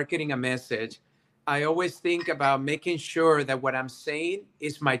about marketing a message, I always think about making sure that what I'm saying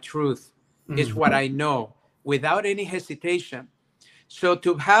is my truth, is what I know, without any hesitation. So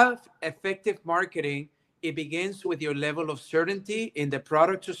to have effective marketing, it begins with your level of certainty in the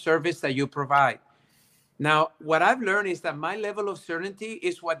product or service that you provide. Now, what I've learned is that my level of certainty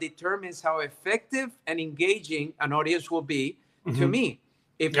is what determines how effective and engaging an audience will be to me.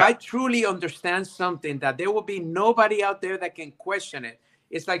 If I truly understand something, that there will be nobody out there that can question it.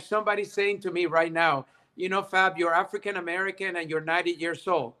 It's like somebody saying to me right now, you know, Fab, you're African-American and you're 90 years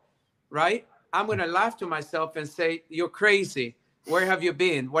old, right? I'm going to laugh to myself and say, you're crazy. Where have you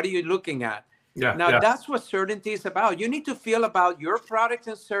been? What are you looking at? That's what certainty is about. You need to feel about your product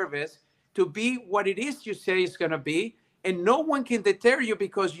and service to be what it is you say it's going to be. And no one can deter you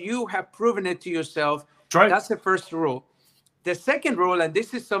because you have proven it to yourself. That's the first rule. The second rule, and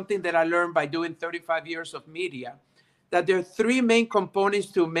this is something that I learned by doing 35 years of media, that there are three main components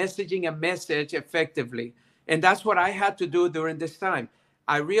to messaging a message effectively. And that's what I had to do during this time.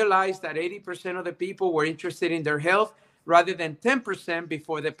 I realized that 80% of the people were interested in their health rather than 10%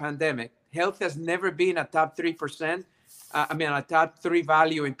 before the pandemic. Health has never been a top 3%, a top 3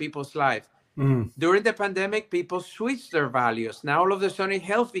 value in people's life. During the pandemic, people switched their values. Now, all of a sudden,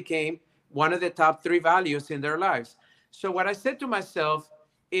 health became one of the top 3 values in their lives. So what I said to myself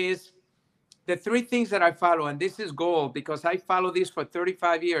is the 3 things that I follow, and this is gold because I follow this for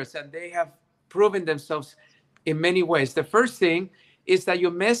 35 years and they have proven themselves in many ways. The first thing is that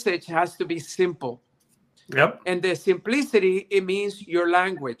your message has to be simple. And the simplicity, it means your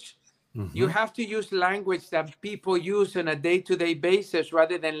language. You have to use language that people use on a day-to-day basis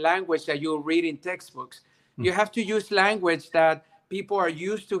rather than language that you'll read in textbooks. You have to use language that people are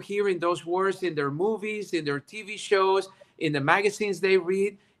used to hearing those words in their movies, in their TV shows, in the magazines they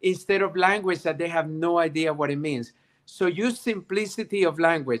read, instead of language that they have no idea what it means. So use simplicity of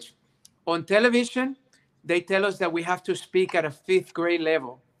language. On television, they tell us that we have to speak at a 5th grade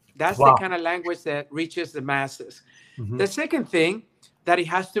level. That's the kind of language that reaches the masses. The second thing, that it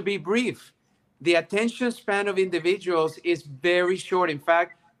has to be brief. The attention span of individuals is very short. In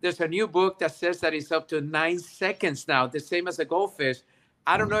fact, there's a new book that says that it's up to 9 seconds now, the same as a goldfish.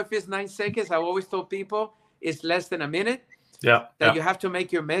 I don't know if it's 9 seconds. I've always told people it's less than a minute. That you have to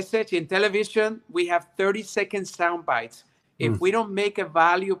make your message. In television, we have 30-second sound bites. If we don't make a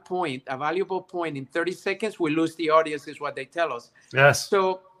valuable point in 30 seconds, we lose the audience, is what they tell us.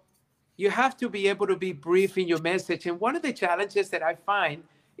 So you have to be able to be brief in your message. And one of the challenges that I find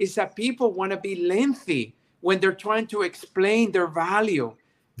is that people want to be lengthy when they're trying to explain their value.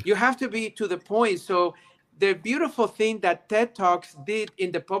 You have to be to the point. So the beautiful thing that TED Talks did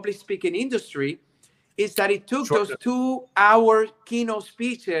in the public speaking industry is that it took those 2-hour keynote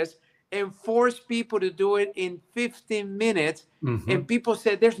speeches and forced people to do it in 15 minutes. And people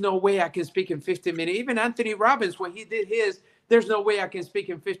said, there's no way I can speak in 15 minutes. Even Anthony Robbins, when he did his, there's no way I can speak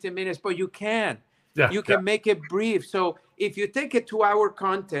in 15 minutes, but you can. You can make it brief. So if you take a 2-hour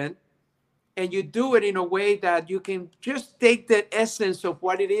content and you do it in a way that you can just take the essence of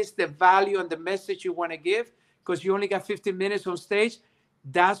what it is, the value and the message you want to give, because you only got 15 minutes on stage,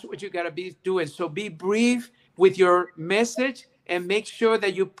 that's what you got to be doing. So be brief with your message and make sure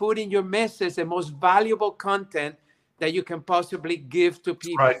that you put in your message the most valuable content that you can possibly give to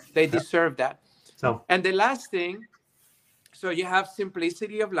people. They deserve that. And the last thing, so you have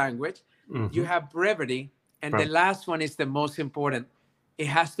simplicity of language, you have brevity, and the last one is the most important. It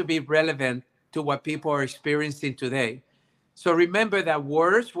has to be relevant to what people are experiencing today. So remember that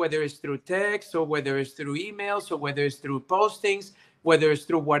words, whether it's through text or whether it's through emails or whether it's through postings, whether it's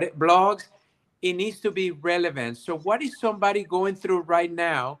through blogs, it needs to be relevant. So what is somebody going through right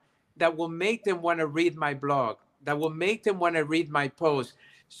now that will make them want to read my blog, that will make them want to read my post?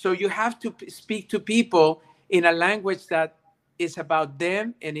 So you have to speak to people in a language that is about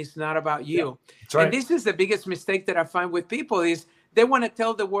them and it's not about you. Yeah, that's right. And this is the biggest mistake that I find with people is they want to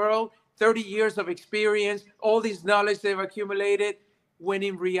tell the world 30 years of experience, all this knowledge they've accumulated, when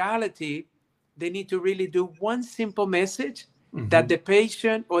in reality, they need to really do one simple message that the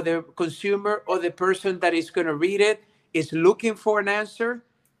patient or the consumer or the person that is going to read it is looking for an answer.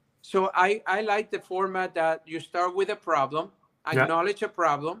 So I like the format that you start with a problem, acknowledge a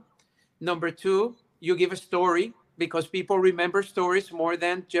problem. Number two, you give a story because people remember stories more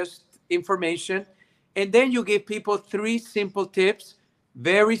than just information. And then you give people 3 simple tips,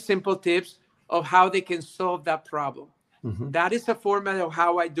 very simple tips of how they can solve that problem. That is a format of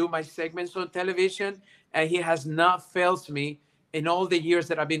how I do my segments on television. And he has not failed me in all the years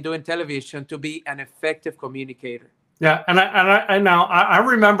that I've been doing television to be an effective communicator. Yeah, and I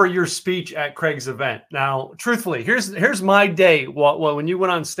remember your speech at Craig's event. Now, truthfully, here's my day. When you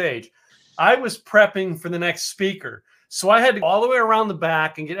went on stage, I was prepping for the next speaker, so I had to go all the way around the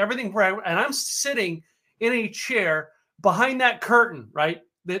back and get everything right. And I'm sitting in a chair behind that curtain, right?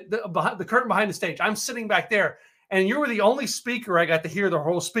 The curtain behind the stage. I'm sitting back there, and you were the only speaker I got to hear the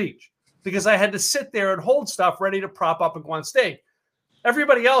whole speech because I had to sit there and hold stuff ready to prop up and go on stage.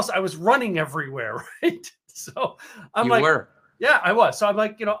 Everybody else, I was running everywhere, right? So I'm yeah, I was. So I'm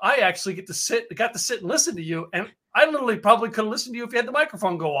like, I actually got to sit and listen to you. And I literally probably could have listened to you if you had the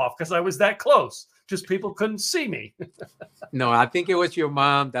microphone go off because I was that close. Just people couldn't see me. No, I think it was your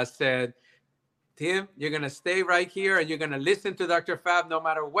mom that said, Tim, you're going to stay right here and you're going to listen to Dr. Fab no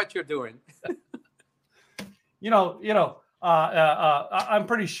matter what you're doing. I'm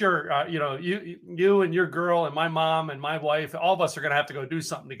pretty sure, you and your girl and my mom and my wife, all of us are going to have to go do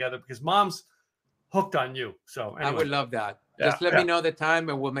something together because mom's hooked on you. So anyway. I would love that. Just let me know the time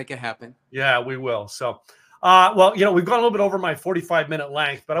and we'll make it happen. Yeah, we will. So, we've gone a little bit over my 45-minute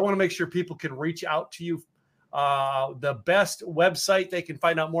length, but I want to make sure people can reach out to you. The best website they can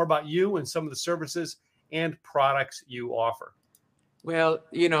find out more about you and some of the services and products you offer. Well,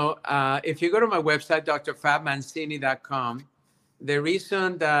 if you go to my website, drfabmancini.com, the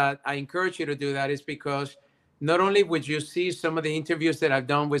reason that I encourage you to do that is because not only would you see some of the interviews that I've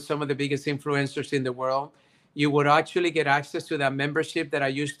done with some of the biggest influencers in the world, you would actually get access to that membership that I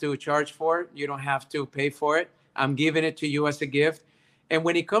used to charge for. You don't have to pay for it. I'm giving it to you as a gift. And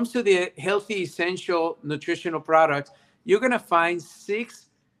when it comes to the healthy, essential nutritional products, you're going to find 6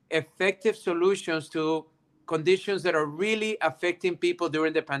 effective solutions to conditions that are really affecting people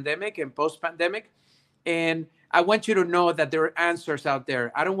during the pandemic and post-pandemic. And I want you to know that there are answers out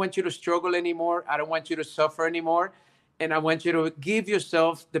there. I don't want you to struggle anymore. I don't want you to suffer anymore. And I want you to give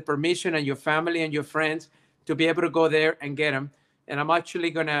yourself the permission and your family and your friends to be able to go there and get them. And I'm actually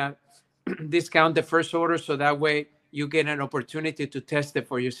going to discount the first order so that way you get an opportunity to test it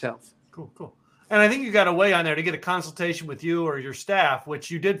for yourself. Cool. And I think you got a way on there to get a consultation with you or your staff, which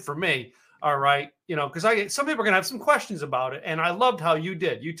you did for me. All right. Because some people are going to have some questions about it. And I loved how you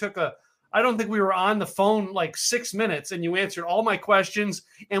did. You took I don't think we were on the phone like 6 minutes and you answered all my questions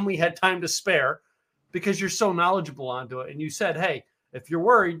and we had time to spare because you're so knowledgeable onto it. And you said, hey, if you're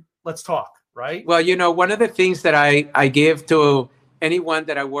worried, let's talk. Right. Well, one of the things that I give to anyone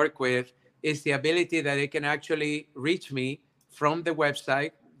that I work with is the ability that they can actually reach me from the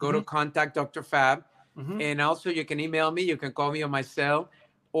website, go to Contact Dr. Fab. And also you can email me, you can call me on my cell,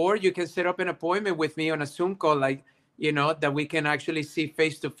 or you can set up an appointment with me on a Zoom call, that we can actually see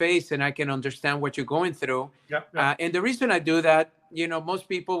face to face and I can understand what you're going through. Yeah. And the reason I do that, most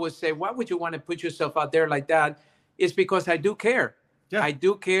people would say, why would you want to put yourself out there like that? Is because I do care. Yeah. I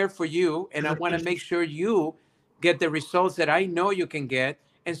do care for you. And I want to make sure you get the results that I know you can get.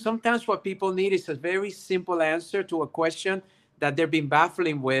 And sometimes what people need is a very simple answer to a question that they've been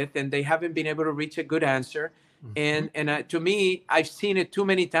baffling with and they haven't been able to reach a good answer. And to me, I've seen it too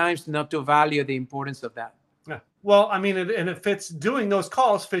many times not to value the importance of that. Yeah. Well, I mean, and it fits, doing those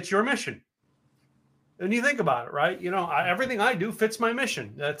calls fits your mission. And you think about it, right? Everything I do fits my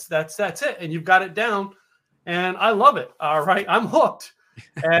mission. That's it. And you've got it down and I love it. All right. I'm hooked.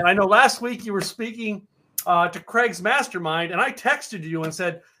 And I know last week you were speaking to Craig's mastermind and I texted you and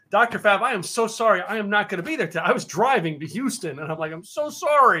said, Dr. Fab, I am so sorry. I am not going to be there today. I was driving to Houston and I'm like, I'm so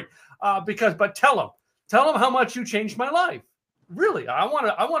sorry. But tell him how much you changed my life. Really, I want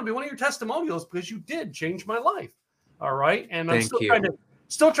to be one of your testimonials because you did change my life. All right, and I'm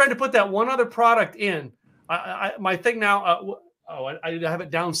still trying to put that one other product in. My thing now. I have it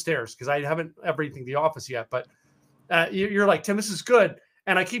downstairs because I haven't everything the office yet. But you're like, Tim, this is good,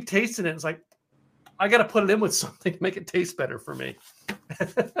 and I keep tasting it. It's like I got to put it in with something to make it taste better for me.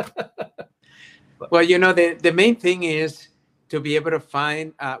 Well, the main thing is to be able to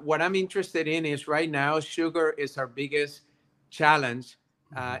find what I'm interested in is right now, sugar is our biggest challenge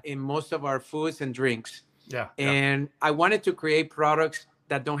in most of our foods and drinks. Yeah. And I wanted to create products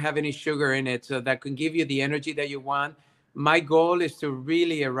that don't have any sugar in it, so that can give you the energy that you want. My goal is to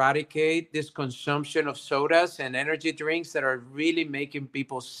really eradicate this consumption of sodas and energy drinks that are really making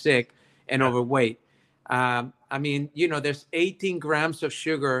people sick and overweight. I mean, there's 18 grams of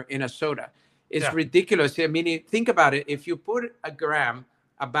sugar in a soda. It's ridiculous. I mean, think about it. If you put a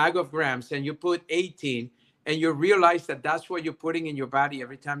bag of grams, and you put 18, and you realize that that's what you're putting in your body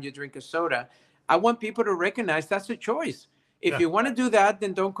every time you drink a soda, I want people to recognize that's a choice. If you want to do that,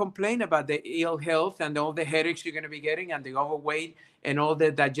 then don't complain about the ill health and all the headaches you're going to be getting and the overweight and all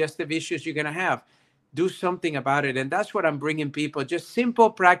the digestive issues you're going to have. Do something about it. And that's what I'm bringing people, just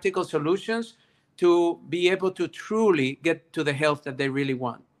simple, practical solutions to be able to truly get to the health that they really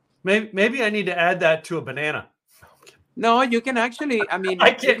want. Maybe I need to add that to a banana. No, you can actually, I mean,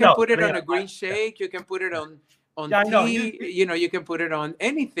 you can put it on a green shake. You can put it on tea. You can put it on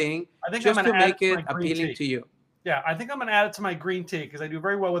anything just to make it appealing to you. Yeah, I think I'm going to add it to my green tea because I do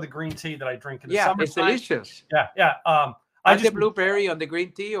very well with the green tea that I drink in the summer. Yeah, it's delicious. Yeah. The blueberry on the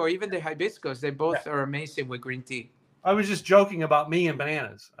green tea or even the hibiscus. They both are amazing with green tea. I was just joking about me and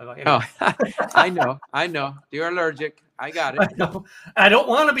bananas. Anyway. Oh, I know. You're allergic. I got it. I don't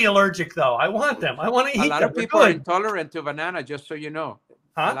want to be allergic, though. I want them. I want to eat them. A lot of people are intolerant to banana, just so you know.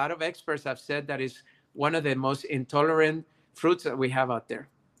 A lot of experts have said that is one of the most intolerant fruits that we have out there.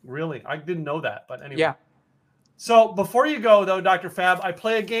 Really? I didn't know that, but anyway. Yeah. So before you go, though, Dr. Fab, I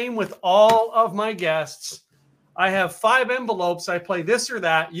play a game with all of my guests. I have 5 envelopes. I play this or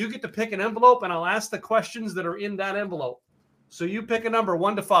that. You get to pick an envelope, and I'll ask the questions that are in that envelope. So you pick a number,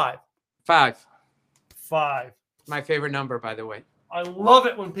 1 to 5. 5. 5. My favorite number, by the way. I love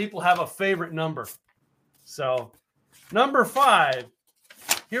it when people have a favorite number. So number 5.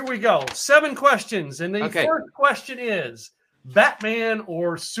 Here we go. 7 questions. And the first question is Batman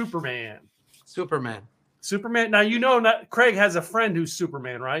or Superman? Superman. Superman. Now, Craig has a friend who's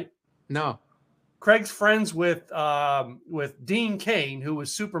Superman, right? No. Craig's friends with Dean Cain, who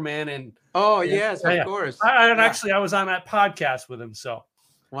was Superman. And yes, of course. Actually, I was on that podcast with him. So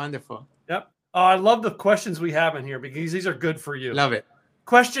wonderful. Yep. I love the questions we have in here because these are good for you. Love it.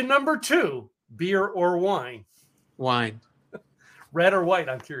 Question number 2, beer or wine? Wine. Red or white?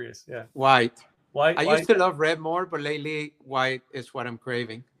 I'm curious. Yeah. White. White. I used to love red more, but lately white is what I'm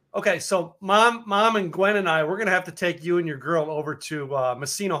craving. Okay, so mom and Gwen and we're going to have to take you and your girl over to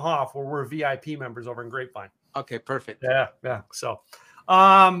Messina Hoff, where we're VIP members over in Grapevine. Okay, perfect. Yeah. So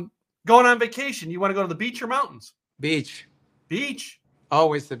going on vacation, you want to go to the beach or mountains? Beach. Beach?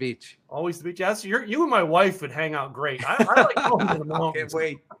 Always the beach. Always the beach. Yeah, so you and my wife would hang out great. I like going to the mountains.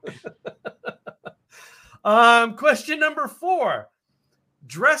 Can't wait. Question number 4.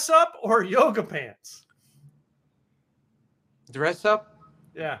 Dress up or yoga pants? Dress up?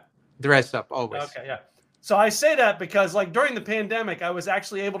 Yeah. Dress up, always. Okay, yeah. So I say that because during the pandemic, I was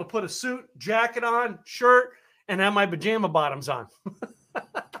actually able to put a suit, jacket on, shirt, and have my pajama bottoms on.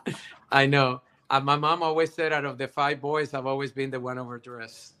 I know. My mom always said out of the 5 boys, I've always been the one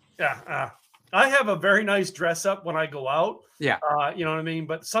overdressed. Yeah. I have a very nice dress up when I go out. Yeah. You know what I mean?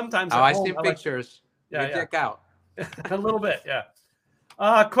 But sometimes I see pictures. Check out. A little bit, yeah.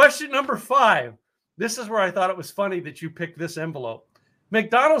 Question number 5. This is where I thought it was funny that you picked this envelope.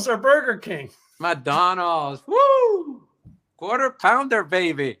 McDonald's or Burger King? McDonald's. Woo! Quarter pounder,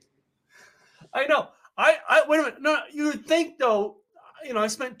 baby. I know. I wait a minute. No, you would think, though, I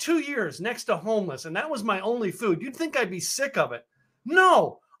spent 2 years next to homeless, and that was my only food. You'd think I'd be sick of it.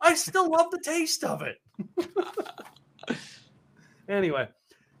 No, I still love the taste of it. Anyway,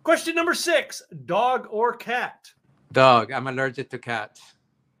 question number 6, dog or cat? Dog. I'm allergic to cats.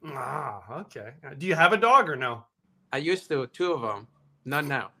 Okay. Do you have a dog or no? I used to, 2 of them. Not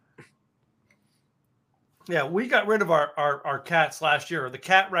now. Yeah, we got rid of our cats last year. The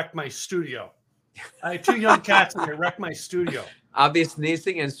cat wrecked my studio. I had 2 young cats and they wrecked my studio. I'll be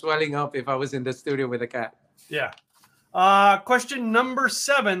sneezing and swelling up if I was in the studio with a cat. Yeah. Question number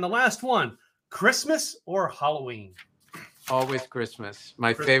 7, the last one. Christmas or Halloween? Always Christmas.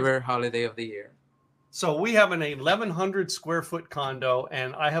 My favorite holiday of the year. So we have an 1,100 square foot condo,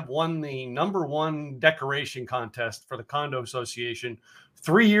 and I have won the number 1 decoration contest for the Condo Association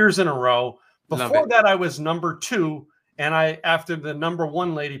 3 years in a row. Before that, I was number 2, and after the number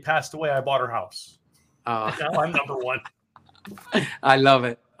 1 lady passed away, I bought her house. Now I'm number 1. I love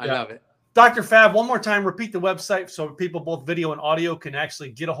it. I love it. Dr. Fab, one more time, repeat the website so people, both video and audio, can actually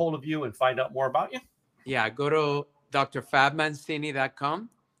get a hold of you and find out more about you. Yeah, go to drfabmancini.com,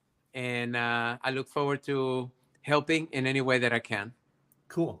 and I look forward to helping in any way that I can.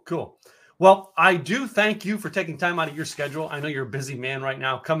 Cool. Well, I do thank you for taking time out of your schedule. I know you're a busy man right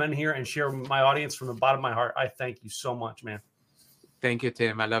now. Come in here and share with my audience from the bottom of my heart. I thank you so much, man. Thank you,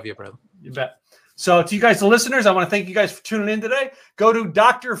 Tim. I love you, brother. You bet. So to you guys, the listeners, I want to thank you guys for tuning in today. Go to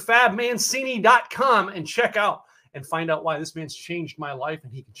drfabmancini.com and check out and find out why this man's changed my life,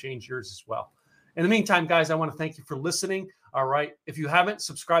 and he can change yours as well. In the meantime, guys, I want to thank you for listening. All right. If you haven't,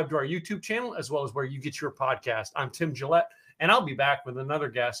 subscribe to our YouTube channel as well as where you get your podcast. I'm Tim Gillette, and I'll be back with another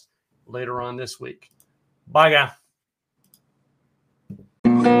guest later on this week. Bye, guys.